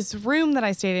 So this room that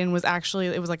I stayed in was actually,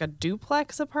 it was like a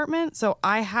duplex apartment. So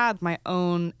I had my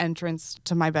own entrance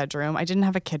to my bedroom. I didn't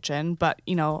have a kitchen, but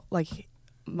you know, like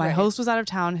my Right. host was out of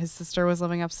town. His sister was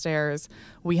living upstairs.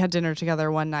 We had dinner together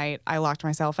one night. I locked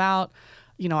myself out.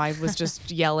 You know, I was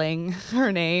just yelling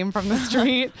her name from the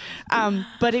street.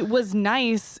 But it was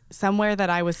nice somewhere that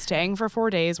I was staying for 4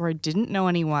 days where I didn't know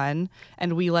anyone.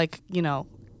 And we like, you know,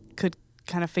 could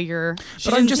kind of figure, she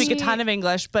But didn't I'm speak a just- ton of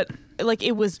English, but like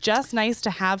it was just nice to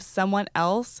have someone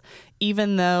else,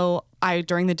 even though I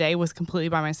during the day was completely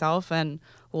by myself and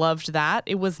loved that.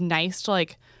 It was nice to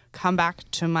like come back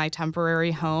to my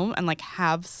temporary home and like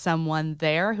have someone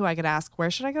there who I could ask, where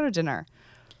should I go to dinner?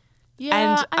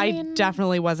 yeah, And I mean,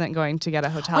 definitely wasn't going to get a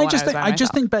hotel. when I was by I just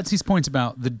myself. think Betsy's point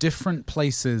about the different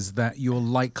places that you're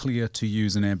likelier to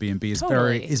use an Airbnb is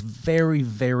Totally. very,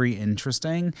 very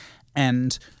interesting.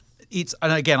 And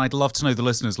again, I'd love to know the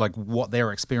listeners like what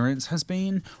their experience has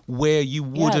been, where you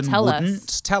would and tell us.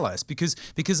 wouldn't tell us, because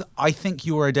I think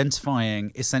you're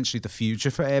identifying essentially the future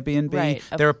for Airbnb. Right.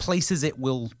 There are places it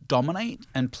will dominate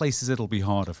and places it'll be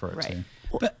harder for it Right. to.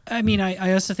 But I mean,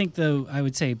 I also think, though, I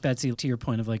would say, Betsy, to your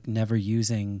point of like never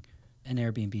using an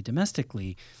Airbnb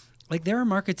domestically, like there are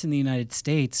markets in the United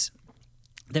States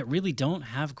that really don't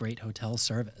have great hotel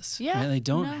service. Yeah, right? They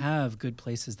don't no. have good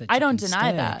places that I you don't can deny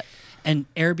stay. that. And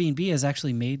Airbnb has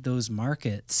actually made those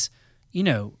markets, you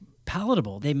know,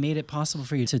 palatable. They made it possible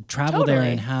for you to travel there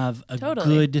Totally. and have a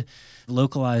Totally. good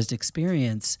localized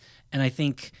experience. And I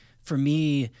think for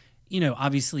me, you know,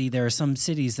 obviously there are some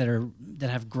cities that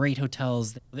have great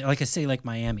hotels, like I say, like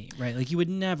Miami, right? Like you would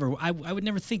never, I would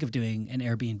never think of doing an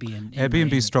Airbnb in Airbnb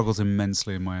Miami. struggles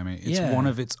immensely in Miami. It's Yeah. one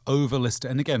of its overlisted,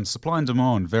 and again, supply and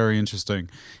demand, very interesting.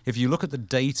 If you look at the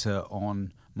data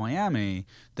on Miami,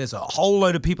 there's a whole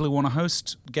load of people who want to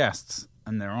host guests,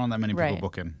 and there aren't that many people Right.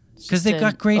 booking. Because Just they've an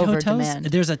got great hotels. over-demand.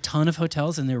 There's a ton of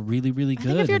hotels, and they're really, really good.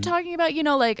 I think if you're and- talking about, you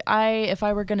know, like if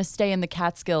I were going to stay in the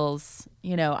Catskills,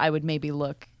 you know, I would maybe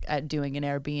look at doing an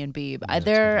Airbnb.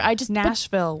 But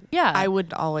Nashville. Yeah. I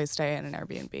would always stay in an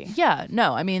Airbnb. Yeah,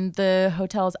 no, I mean the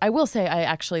hotels. I will say I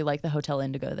actually like the Hotel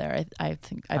Indigo there. I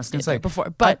think I I've was stayed going to say there before,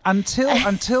 but until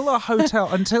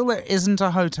there isn't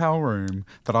a hotel room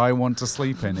that I want to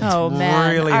sleep in, it's oh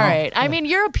man, really all hard. right. I mean,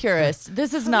 you're a purist.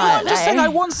 This is No, not. I'm just saying I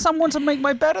want someone to make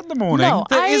my bed in the morning. No,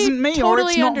 that I isn't me, totally or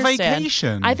it's not understand.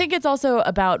 vacation. I think it's also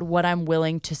about what I'm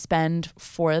willing to spend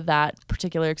for that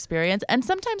particular experience. And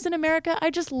sometimes in America, I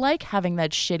just like having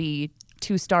that shitty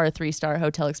 2-star, 3-star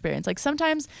hotel experience. Like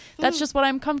sometimes that's just what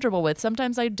I'm comfortable with.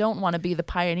 Sometimes I don't want to be the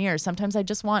pioneer. Sometimes I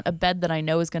just want a bed that I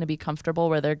know is going to be comfortable,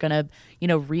 where they're going to, you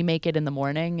know, remake it in the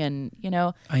morning, and you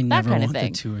know, I that never kind want of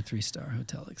thing. the 2 or 3 star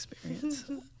hotel experience.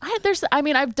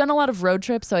 I've done a lot of road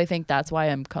trips, so I think that's why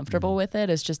I'm Mm-hmm. comfortable with it.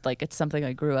 It's just like it's something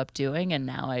I grew up doing, and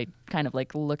now I kind of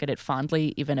like look at it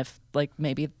fondly, even if like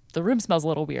maybe the room smells a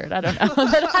little weird. I don't know.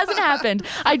 That hasn't happened.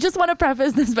 I just want to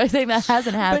preface this by saying that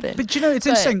hasn't happened. But you know, it's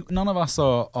interesting. None of us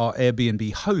are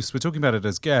Airbnb hosts. We're talking about it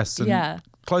as guests. And Yeah.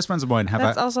 close friends of mine have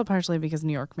That's a, also partially because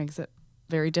New York makes it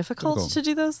very difficult to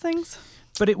do those things.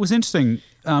 But it was interesting.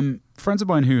 Friends of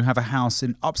mine who have a house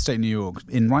in upstate New York,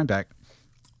 in Rhinebeck,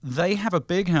 they have a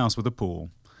big house with a pool.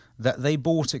 that they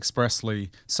bought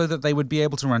expressly so that they would be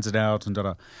able to rent it out and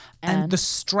da-da. And the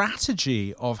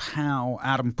strategy of how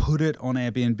Adam put it on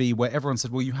Airbnb, where everyone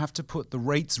said, well, you have to put the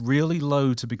rates really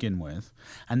low to begin with,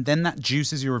 and then that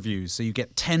juices your reviews. So you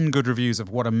get 10 good reviews of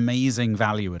what amazing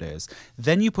value it is.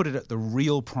 Then you put it at the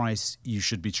real price you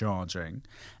should be charging,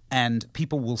 and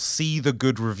people will see the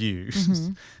good reviews.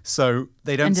 So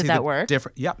they don't see that work?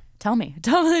 different. Yep. Tell me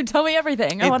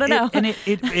everything. I want to know. And it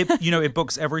it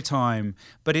books every time,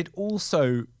 but it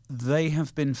also, they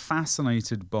have been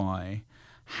fascinated by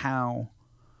how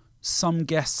some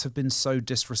guests have been so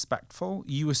disrespectful.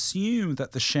 You assume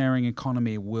that the sharing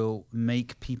economy will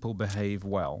make people behave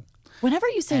well. Whenever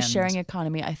you say sharing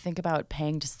economy, I think about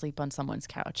paying to sleep on someone's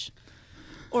couch.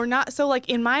 Or not. So like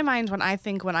in my mind, when I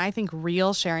think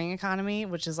real sharing economy,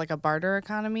 which is like a barter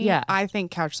economy, I think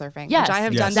couch surfing, Yes, which I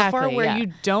have yes. done before, Exactly, where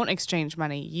you don't exchange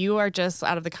money. You are just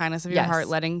out of the kindness of your Yes. heart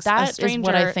letting That a is stranger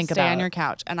what I think stay about. on your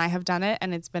couch. And I have done it,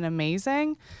 and it's been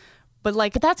amazing.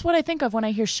 But that's what I think of when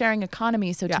I hear sharing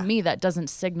economy. So to Yeah. me, that doesn't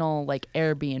signal like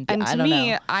Airbnb. and I to don't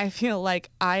me, know. I feel like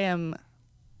I'm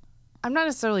not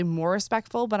necessarily more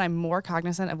respectful, but I'm more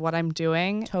cognizant of what I'm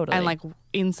doing. Totally. And like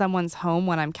in someone's home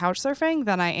when I'm couch surfing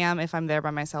than I am if I'm there by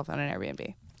myself on an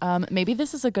Airbnb. Maybe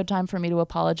this is a good time for me to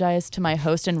apologize to my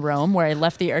host in Rome, where I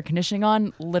left the air conditioning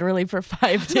on literally for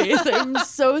 5 days. I'm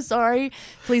so sorry.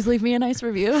 Please leave me a nice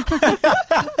review.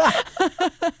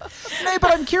 No,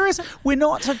 but I'm curious. We're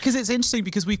not, because it's interesting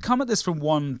because we've come at this from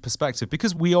one perspective,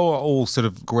 because we are all sort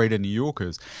of greater New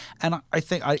Yorkers. And I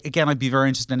think, again, I'd be very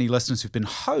interested in any listeners who've been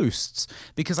hosts,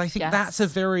 because I think Yes.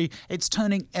 it's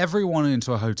turning everyone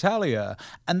into a hotelier.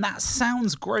 And that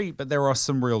sounds great, but there are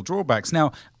some real drawbacks.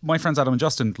 Now, my friends Adam and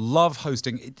Justin love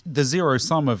hosting. The zero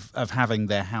sum of having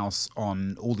their house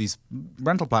on all these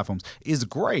rental platforms is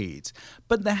great,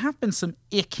 but there have been some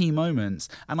icky moments.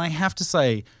 And I have to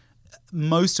say,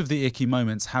 most of the icky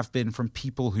moments have been from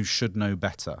people who should know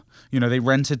better. You know, they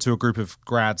rented to a group of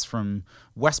grads from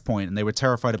West Point, and they were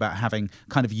terrified about having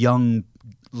kind of young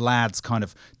lads kind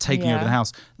of taking over the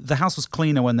house. The house was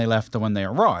cleaner when they left than when they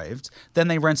arrived. Then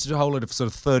they rented a whole lot of sort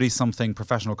of 30-something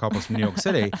professional couples from New York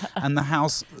City, and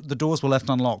the doors were left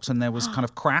unlocked, and there was kind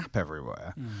of crap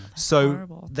everywhere. So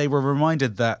horrible. they were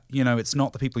reminded that, you know, it's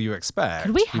not the people you expect.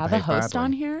 Could we who have a behave host badly.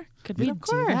 on here? Could we do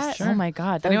course, that? sure. Oh my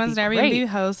God. That would Anyone's be an great. Airbnb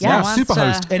host. Yeah, wants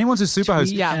Superhost. to- Anyone's a Superhost.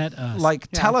 Tweet at us.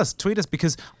 Tell us, tweet us,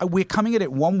 because we're coming at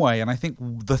it one way, and I think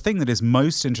the thing that is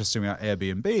most interesting about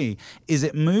Airbnb is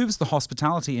it moves the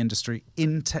hospitality industry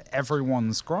into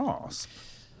everyone's grasp.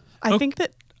 I think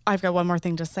that I've got one more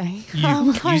thing to say.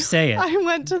 You say it. I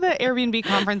went to the Airbnb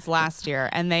conference last year,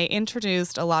 and they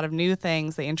introduced a lot of new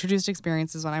things. They introduced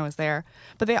experiences when I was there,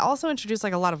 but they also introduced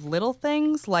like a lot of little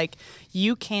things, like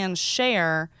you can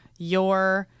share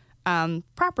your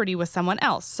property with someone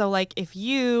else. So like if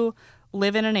you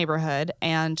live in a neighborhood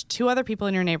and 2 other people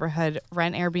in your neighborhood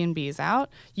rent Airbnbs out,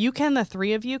 you can, the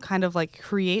 3 of you, kind of like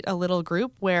create a little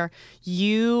group where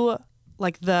you,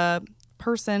 like the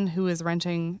person who is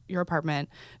renting your apartment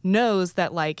knows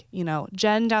that, like, you know,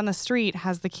 Jen down the street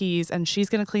has the keys and she's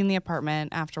going to clean the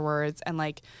apartment afterwards, and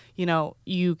like, you know,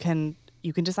 you can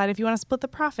decide if you want to split the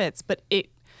profits. But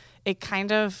it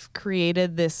kind of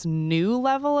created this new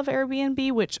level of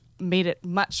Airbnb, which made it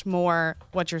much more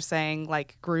what you're saying,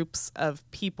 like groups of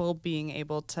people being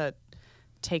able to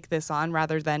take this on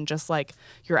rather than just like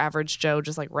your average Joe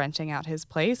just like renting out his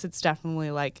place. It's definitely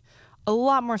like a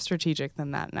lot more strategic than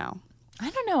that now. I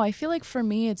don't know. I feel like for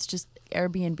me, it's just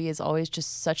Airbnb is always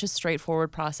just such a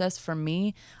straightforward process. For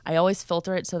me, I always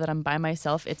filter it so that I'm by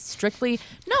myself. It's strictly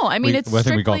I think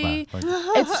we got that.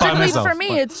 It's strictly myself, for me.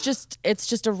 but- It's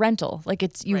just a rental. Like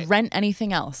it's you Right. rent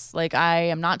anything else. Like I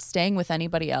am not staying with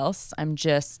anybody else. I'm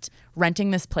just renting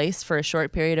this place for a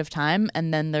short period of time,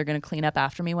 and then they're gonna clean up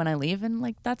after me when I leave, and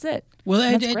like that's it. Well,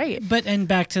 And that's great. But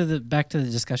back to the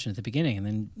discussion at the beginning, and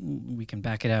then we can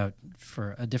back it out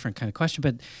for a different kind of question.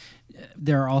 But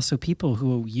there are also people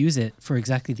who use it for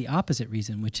exactly the opposite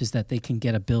reason, which is that they can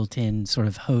get a built-in sort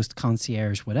of host,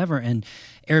 concierge, whatever. And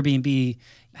Airbnb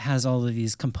has all of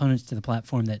these components to the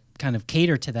platform that kind of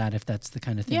cater to that, if that's the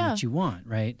kind of thing that you want,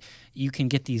 right? You can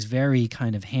get these very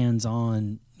kind of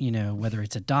hands-on, you know, whether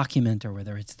it's a document or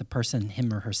whether it's the person,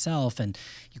 him or herself, and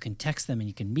you can text them and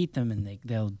you can meet them, and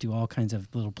they'll do all kinds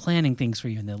of little planning things for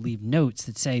you, and they'll leave notes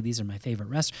that say, these are my favorite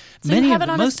restaurants. So you have it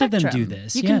on a Most of them do spectrum.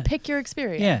 this. You can pick your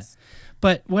experience. Yeah.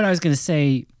 But what I was going to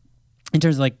say in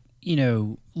terms of like, you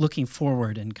know, looking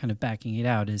forward and kind of backing it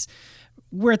out is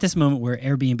we're at this moment where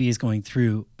Airbnb is going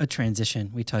through a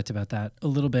transition. We talked about that a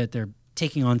little bit. They're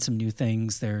taking on some new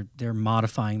things. They're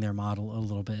modifying their model a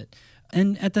little bit.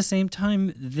 And at the same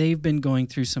time, they've been going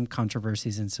through some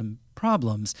controversies and some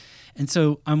problems. And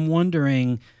so I'm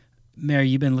wondering, Mary,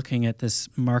 you've been looking at this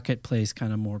marketplace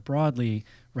kind of more broadly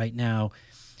right now.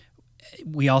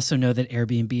 We also know that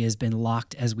Airbnb has been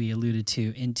locked, as we alluded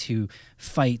to, into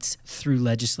fights through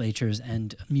legislatures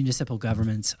and municipal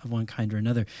governments of one kind or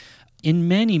another in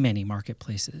many, many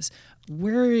marketplaces.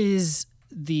 Where is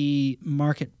the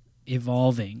market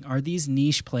evolving? Are these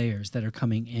niche players that are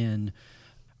coming in,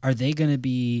 are they going to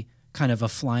be kind of a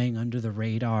flying under the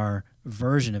radar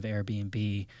version of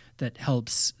Airbnb that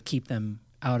helps keep them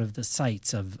out of the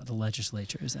sights of the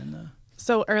legislatures and the...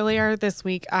 So earlier this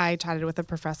week, I chatted with a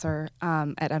professor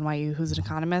at NYU who's an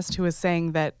economist who was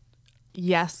saying that,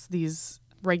 yes, these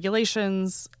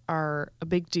regulations are a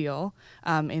big deal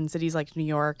in cities like New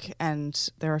York, and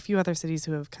there are a few other cities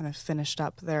who have kind of finished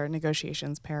up their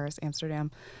negotiations, Paris, Amsterdam.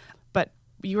 But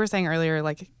you were saying earlier,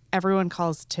 like, everyone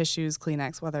calls tissues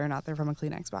Kleenex, whether or not they're from a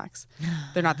Kleenex box.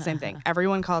 They're not the same thing.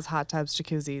 Everyone calls hot tubs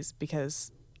jacuzzis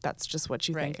because that's just what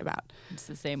you think about. It's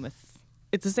the same with...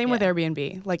 It's the same with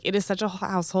Airbnb. Like, it is such a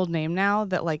household name now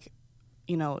that, like,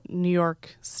 you know, New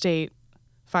York State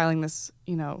filing this,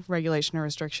 you know, regulation or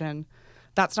restriction,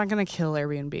 that's not going to kill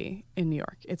Airbnb in New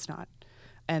York. It's not.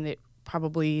 And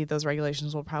those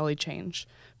regulations will probably change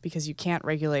because you can't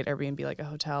regulate Airbnb like a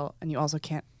hotel, and you also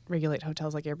can't regulate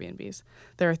hotels like Airbnbs.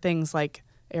 There are things like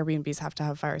Airbnbs have to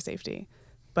have fire safety,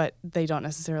 but they don't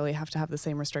necessarily have to have the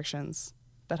same restrictions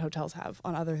that hotels have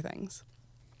on other things.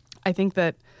 I think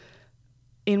that,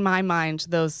 in my mind,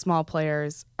 those small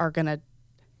players are going to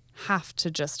have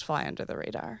to just fly under the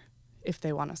radar if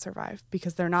they want to survive,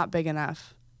 because they're not big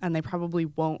enough, and they probably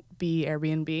won't be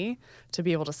Airbnb to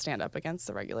be able to stand up against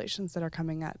the regulations that are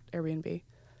coming at Airbnb.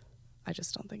 I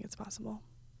just don't think it's possible.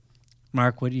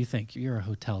 Mark, what do you think? You're a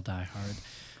hotel diehard.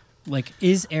 Like,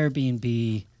 is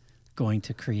Airbnb going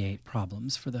to create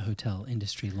problems for the hotel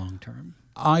industry long term?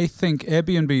 I think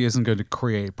Airbnb isn't going to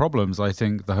create problems. I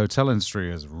think the hotel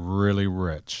industry is really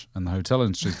rich, and the hotel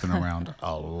industry's been around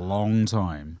a long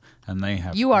time, and they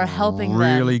have You are helping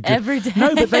really them good, every day.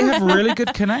 No, but they have really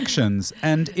good connections.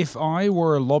 And if I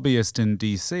were a lobbyist in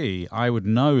DC, I would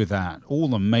know that all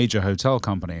the major hotel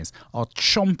companies are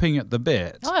chomping at the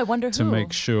bit. Oh, I wonder to who.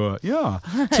 make sure,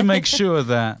 to make sure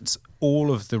that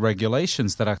all of the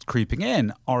regulations that are creeping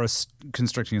in are as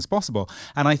constricting as possible.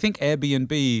 And I think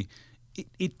Airbnb,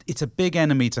 it's a big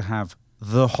enemy to have.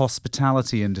 The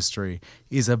hospitality industry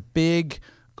is a big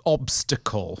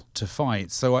obstacle to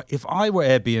fight. So if I were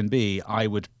Airbnb, I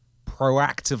would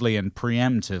proactively and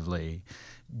preemptively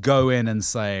go in and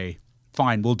say,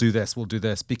 fine, we'll do this,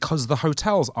 because the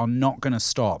hotels are not going to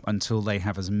stop until they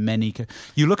have as many.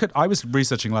 I was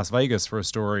researching Las Vegas for a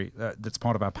story that's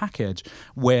part of our package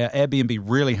where Airbnb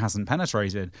really hasn't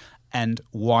penetrated. And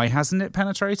why hasn't it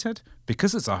penetrated?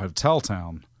 Because it's a hotel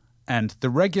town. And the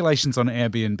regulations on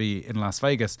Airbnb in Las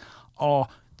Vegas are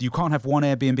you can't have one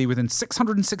Airbnb within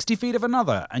 660 feet of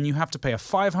another, and you have to pay a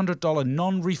 $500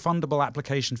 non-refundable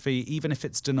application fee even if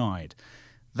it's denied.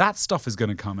 That stuff is going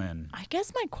to come in. I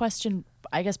guess my question,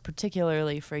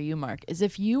 particularly for you, Mark, is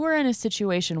if you were in a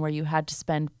situation where you had to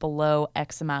spend below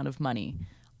X amount of money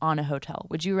on a hotel,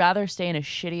 would you rather stay in a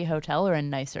shitty hotel or a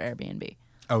nicer Airbnb?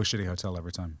 Oh, shitty hotel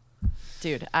every time.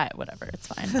 Dude, whatever, it's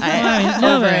fine.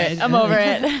 I'm over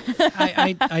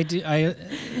it. I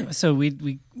do. So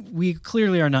we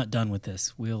clearly are not done with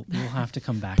this. We'll have to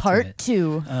come back Part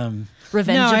to it. 2.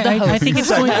 Revenge of the Host. I think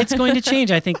it's going to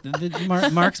change. I think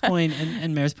Mark's point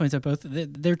and Mary's points are both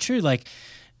they're true. Like,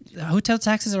 hotel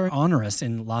taxes are onerous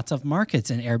in lots of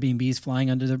markets, and Airbnb's flying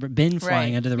under the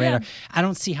radar. Yeah. I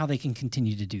don't see how they can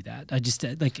continue to do that. I just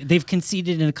they've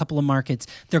conceded in a couple of markets.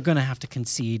 They're going to have to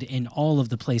concede in all of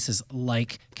the places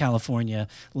like California,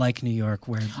 like New York,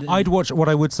 where what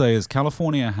I would say is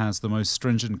California has the most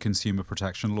stringent consumer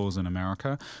protection laws in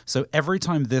America. So every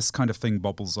time this kind of thing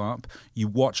bubbles up, you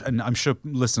watch, and I'm sure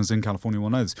listeners in California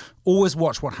will know this. Always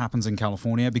watch what happens in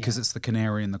California because it's the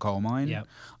canary in the coal mine. Yep.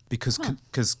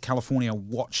 Because California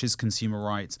watches consumer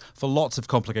rights for lots of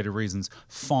complicated reasons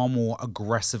far more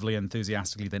aggressively and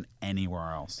enthusiastically than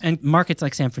anywhere else. And markets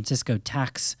like San Francisco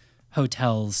tax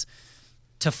hotels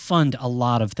to fund a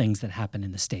lot of things that happen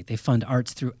in the state. They fund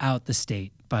arts throughout the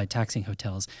state by taxing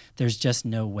hotels. There's just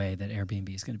no way that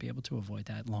Airbnb is going to be able to avoid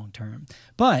that long term.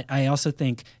 But I also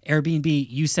think Airbnb,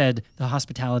 you said the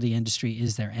hospitality industry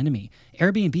is their enemy.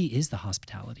 Airbnb is the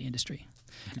hospitality industry.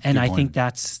 And Good I point. think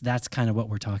that's kind of what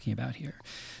we're talking about here.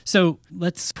 So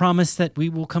let's promise that we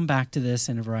will come back to this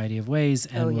in a variety of ways,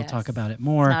 and we'll talk about it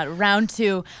more. Not round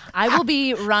 2. I will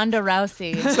be Ronda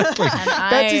Rousey.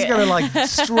 Betsy's gonna like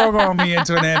strong arm me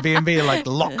into an Airbnb and like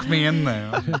lock me in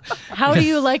there. How do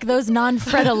you like those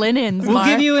non-Freda linens, Mark?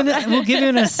 We'll give you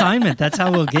an assignment. That's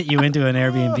how we'll get you into an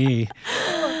Airbnb.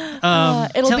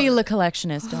 It'll be Le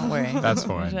Collectionist, don't worry. That's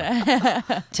fine.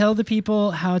 Tell the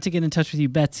people how to get in touch with you,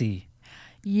 Betsy.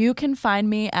 You can find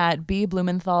me at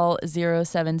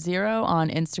bblumenthal070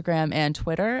 on Instagram and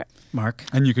Twitter. Mark.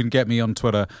 And you can get me on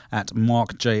Twitter at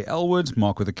Mark J. Elwood,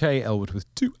 Mark with a K, Elwood with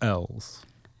 2 L's.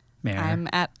 Mare. I'm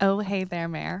at Oh Hey There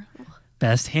Mare.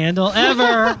 Best handle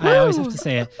ever. I always have to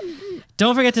say it.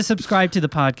 Don't forget to subscribe to the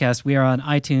podcast. We are on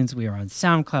iTunes. We are on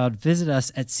SoundCloud. Visit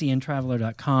us at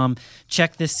cntraveler.com.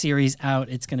 Check this series out.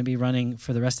 It's going to be running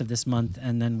for the rest of this month,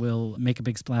 and then we'll make a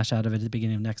big splash out of it at the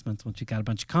beginning of next month once we've got a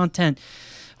bunch of content.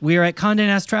 We are at Condé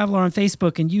Nast Traveler on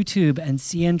Facebook and YouTube, and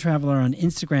CN Traveler on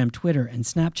Instagram, Twitter, and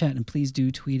Snapchat. And please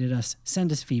do tweet at us.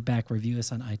 Send us feedback. Review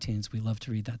us on iTunes. We love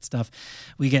to read that stuff.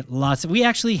 We get we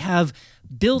actually have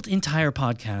built entire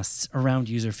podcasts around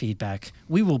user feedback.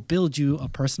 We will build you a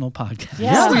personal podcast.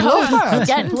 Yeah, we love that.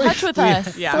 Get in touch with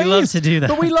us. Yeah. We love to do that.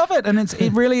 But we love it, and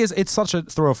it really is. It's such a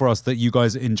thrill for us that you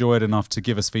guys enjoy it enough to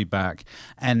give us feedback.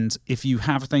 And if you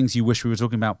have things you wish we were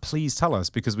talking about, please tell us,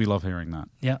 because we love hearing that.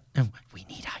 Yeah, and we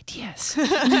need ideas.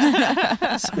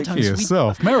 Speak for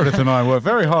yourself. Meredith and I work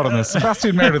very hard on this.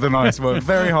 Sebastian, Meredith, and I work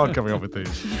very hard coming up with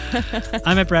these.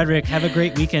 I'm at Bradrick. Have a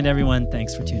great weekend, everyone.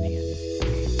 Thanks for tuning in.